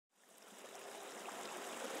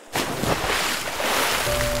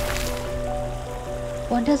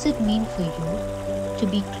What does it mean for you to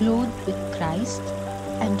be clothed with Christ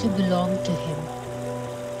and to belong to Him?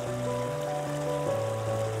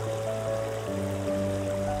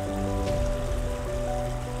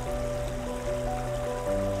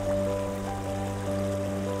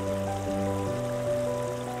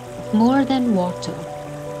 More than water.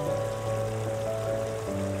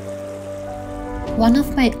 One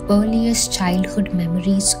of my earliest childhood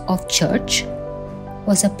memories of church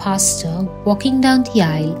was a pastor walking down the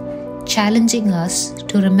aisle challenging us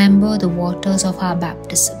to remember the waters of our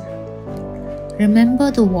baptism. Remember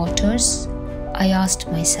the waters? I asked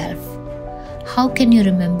myself. How can you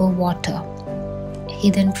remember water? He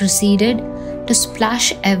then proceeded to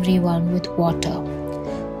splash everyone with water,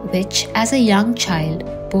 which as a young child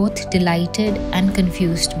both delighted and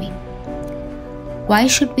confused me. Why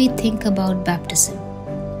should we think about baptism?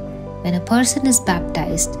 When a person is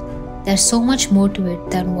baptized, there's so much more to it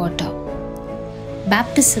than water.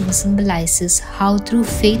 Baptism symbolizes how through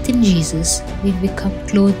faith in Jesus we become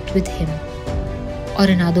clothed with Him. Or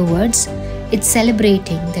in other words, it's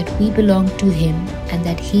celebrating that we belong to Him and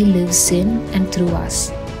that He lives in and through us.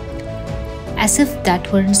 As if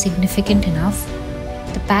that weren't significant enough,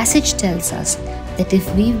 the passage tells us that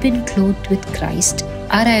if we've been clothed with Christ,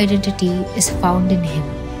 our identity is found in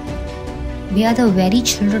Him. We are the very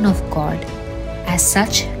children of God. As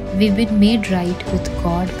such, we've been made right with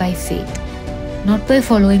God by faith, not by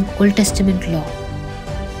following Old Testament law.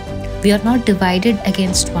 We are not divided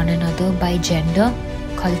against one another by gender,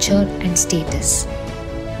 culture, and status.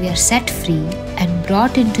 We are set free and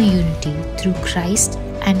brought into unity through Christ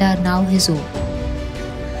and are now His own.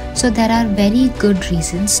 So there are very good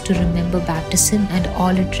reasons to remember baptism and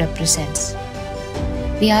all it represents.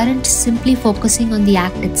 We aren't simply focusing on the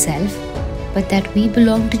act itself, but that we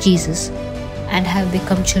belong to Jesus and have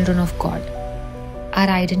become children of God. Our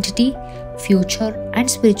identity, future, and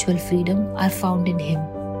spiritual freedom are found in Him.